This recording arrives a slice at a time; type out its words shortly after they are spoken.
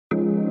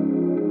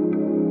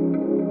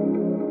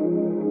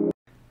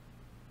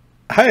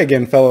Hi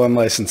again, fellow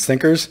unlicensed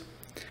thinkers.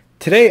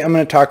 Today I'm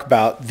going to talk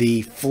about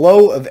the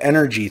flow of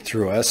energy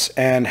through us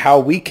and how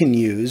we can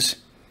use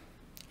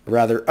a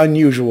rather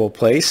unusual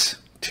place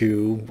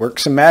to work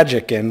some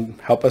magic and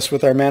help us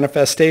with our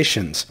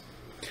manifestations.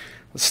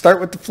 Let's start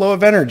with the flow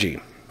of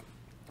energy.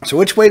 So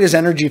which way does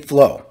energy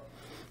flow?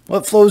 Well,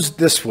 it flows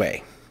this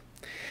way.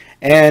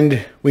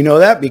 And we know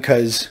that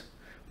because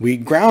we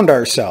ground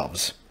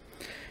ourselves.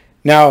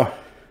 Now,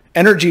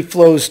 energy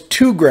flows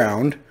to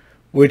ground,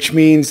 which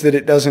means that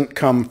it doesn't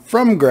come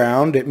from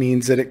ground. It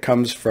means that it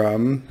comes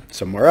from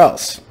somewhere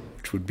else,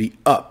 which would be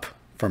up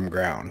from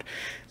ground.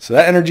 So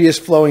that energy is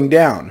flowing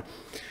down.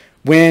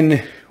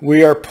 When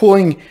we are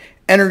pulling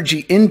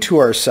energy into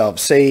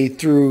ourselves, say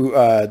through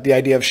the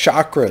idea of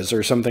chakras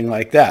or something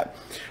like that,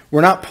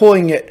 we're not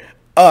pulling it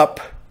up,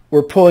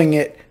 we're pulling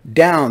it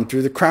down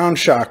through the crown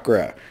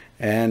chakra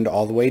and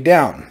all the way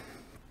down.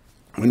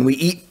 When we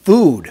eat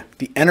food,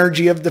 the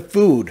energy of the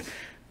food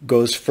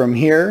goes from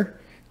here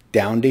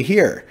down to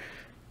here.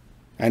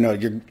 I know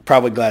you're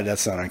probably glad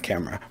that's not on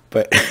camera,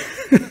 but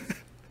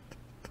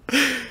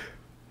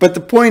but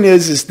the point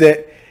is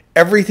that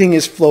everything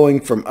is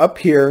flowing from up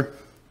here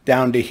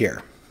down to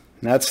here.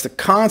 And that's the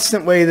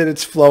constant way that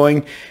it's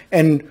flowing.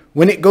 And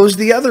when it goes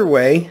the other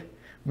way,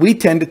 we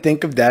tend to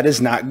think of that as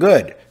not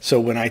good. So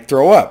when I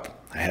throw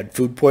up, I had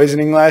food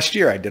poisoning last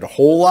year. I did a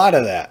whole lot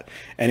of that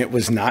and it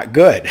was not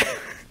good.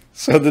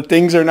 So the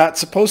things are not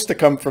supposed to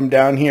come from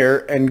down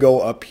here and go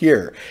up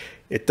here.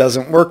 It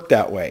doesn't work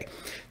that way.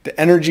 The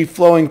energy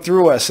flowing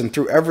through us and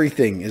through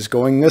everything is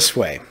going this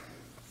way.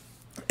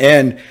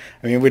 And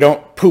I mean, we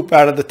don't poop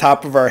out of the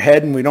top of our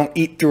head and we don't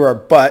eat through our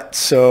butt.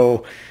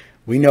 So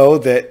we know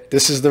that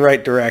this is the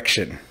right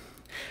direction.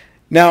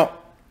 Now,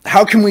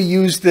 how can we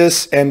use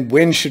this and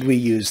when should we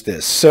use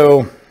this?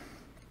 So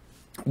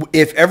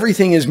if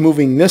everything is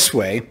moving this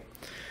way,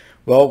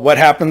 well, what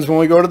happens when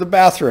we go to the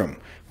bathroom?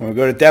 When we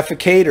go to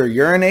defecate or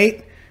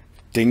urinate,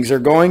 things are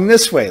going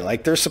this way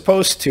like they're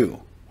supposed to.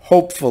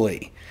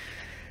 Hopefully.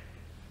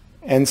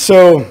 And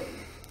so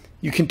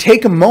you can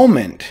take a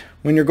moment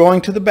when you're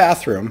going to the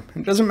bathroom.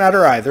 It doesn't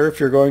matter either if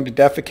you're going to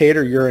defecate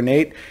or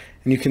urinate,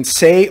 and you can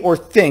say or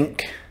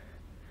think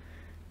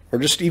or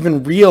just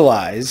even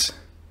realize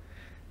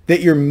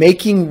that you're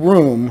making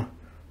room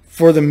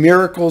for the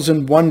miracles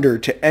and wonder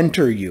to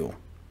enter you.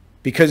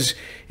 Because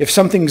if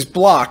something's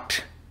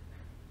blocked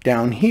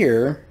down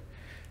here,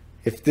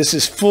 if this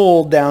is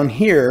full down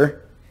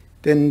here,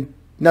 then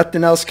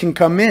nothing else can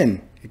come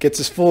in. It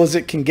gets as full as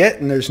it can get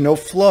and there's no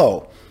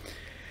flow.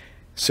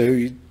 So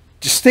you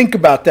just think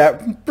about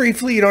that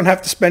briefly. You don't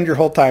have to spend your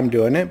whole time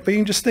doing it, but you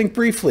can just think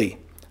briefly.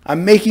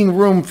 I'm making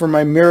room for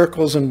my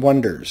miracles and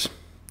wonders,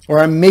 or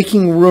I'm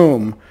making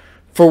room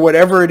for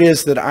whatever it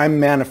is that I'm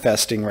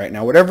manifesting right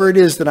now, whatever it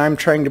is that I'm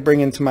trying to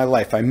bring into my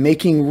life. I'm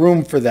making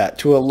room for that,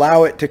 to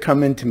allow it to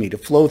come into me, to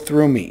flow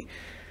through me.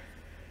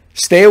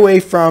 Stay away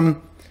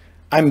from,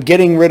 I'm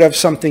getting rid of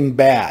something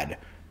bad.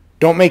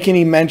 Don't make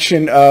any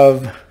mention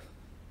of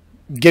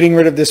getting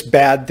rid of this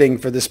bad thing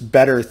for this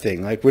better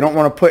thing. Like, we don't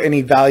want to put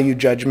any value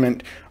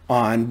judgment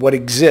on what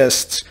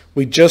exists.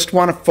 We just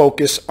want to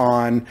focus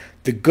on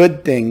the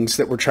good things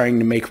that we're trying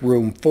to make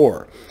room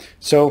for.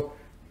 So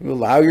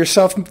allow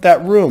yourself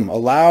that room,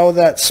 allow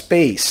that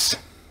space.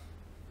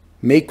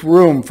 Make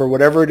room for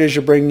whatever it is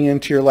you're bringing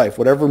into your life,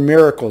 whatever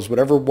miracles,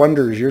 whatever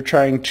wonders you're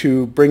trying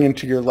to bring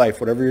into your life,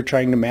 whatever you're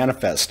trying to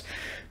manifest.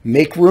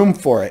 Make room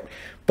for it.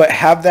 But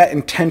have that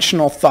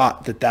intentional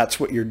thought that that's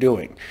what you're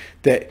doing,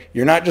 that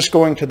you're not just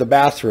going to the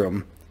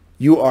bathroom,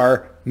 you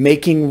are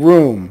making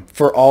room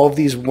for all of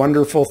these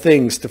wonderful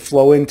things to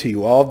flow into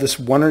you, all of this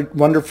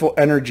wonderful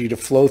energy to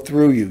flow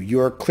through you. You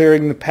are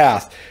clearing the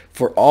path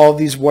for all of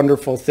these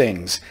wonderful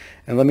things.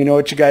 And let me know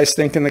what you guys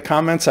think in the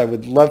comments. I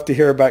would love to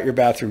hear about your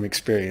bathroom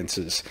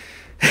experiences.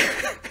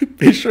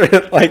 Be sure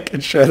to like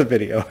and share the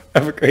video.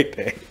 Have a great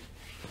day.